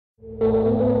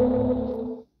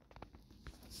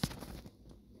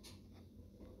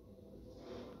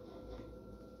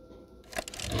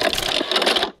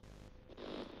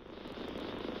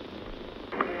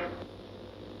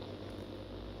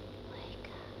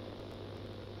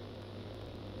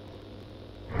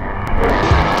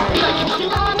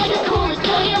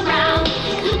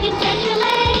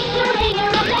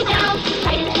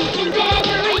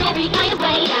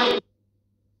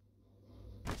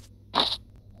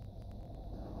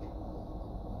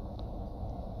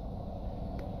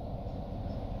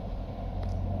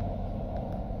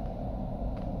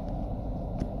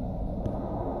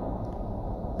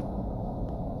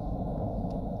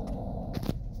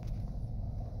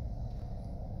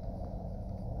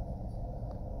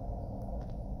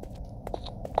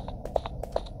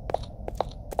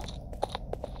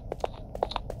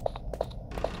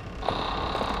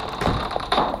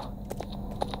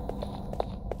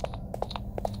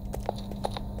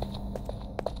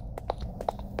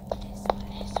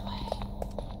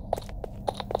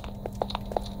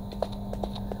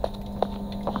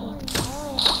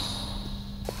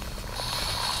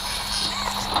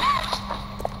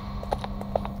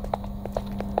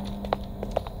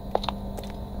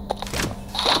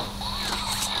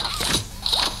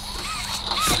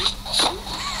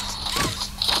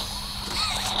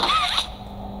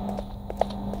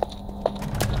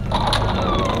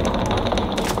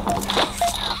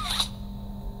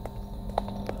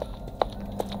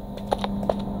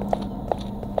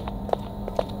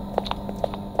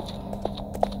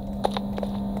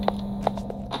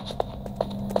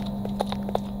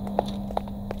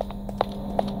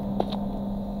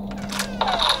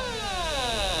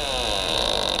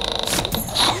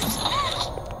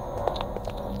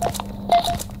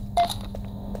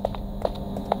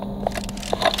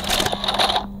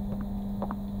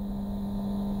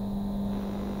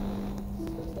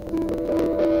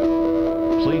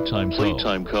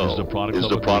Playtime Co. is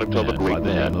the product of a great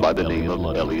man by the name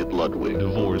of Elliot Ludwig.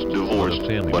 Divorced,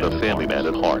 but a family man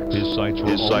at heart. His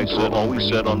sights were always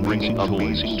set on bringing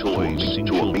amazing toys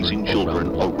to amazing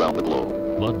children around the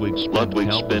globe. Ludwig spent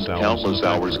countless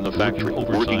hours in the factory,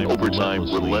 working overtime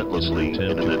relentlessly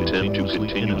in an attempt to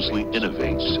continuously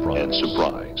innovate and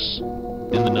surprise.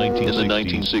 In the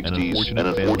 1960s, an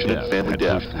unfortunate family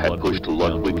death had pushed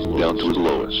Ludwig down to his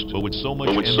lowest. But with so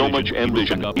much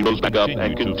ambition, he rose back up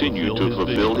and continued to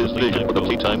fulfill his vision for the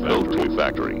Playtime Co. toy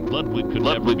factory. Ludwig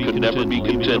could never be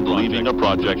content leaving a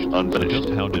project unfinished.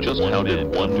 Just how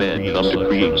did one man come to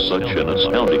create such an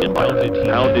astounding environment?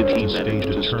 How did he manage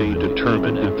to stay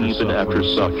determined even after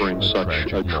suffering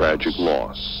such a tragic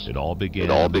loss? It all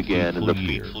began in the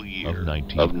fateful year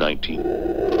of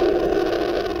 19...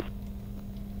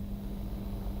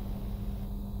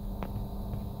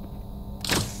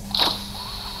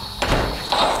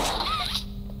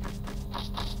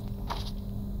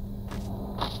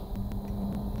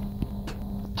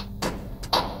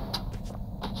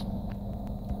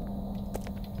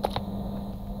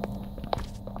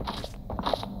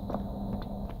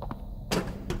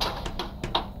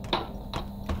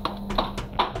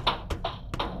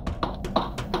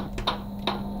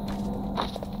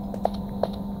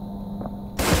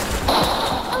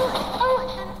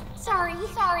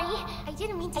 I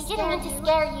didn't mean to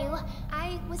scare you.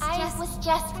 I was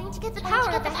just trying to get the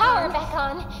power back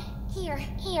on. Here.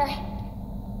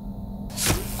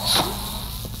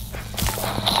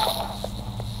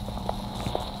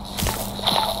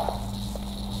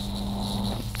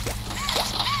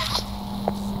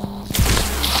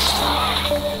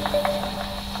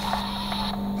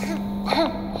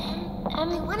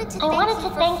 I wanted to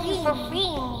thank you for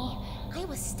freeing me. I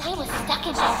was stuck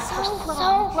in there for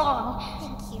so long.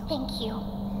 Thank you.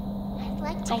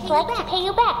 I'd like to pay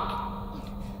you back.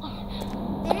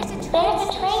 There's a train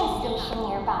station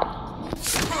nearby.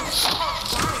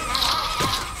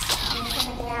 I'm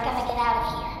gonna get out of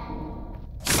here.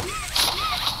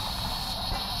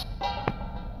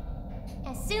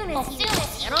 As soon as you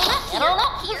get on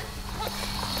up here.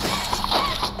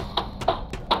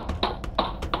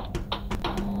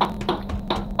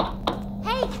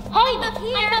 Hey, I'm up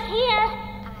here.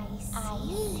 I see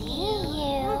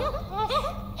you.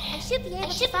 I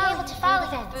should be able to follow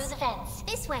you through the fence.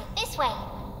 This way.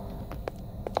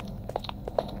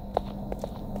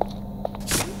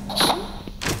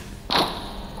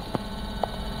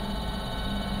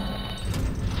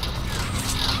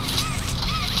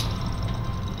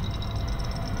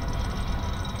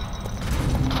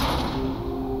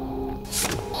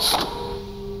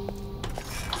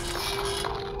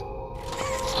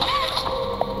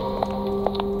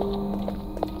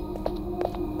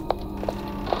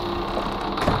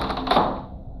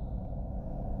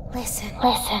 Listen.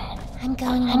 I'm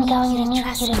going to need you to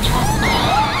trust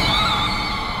me.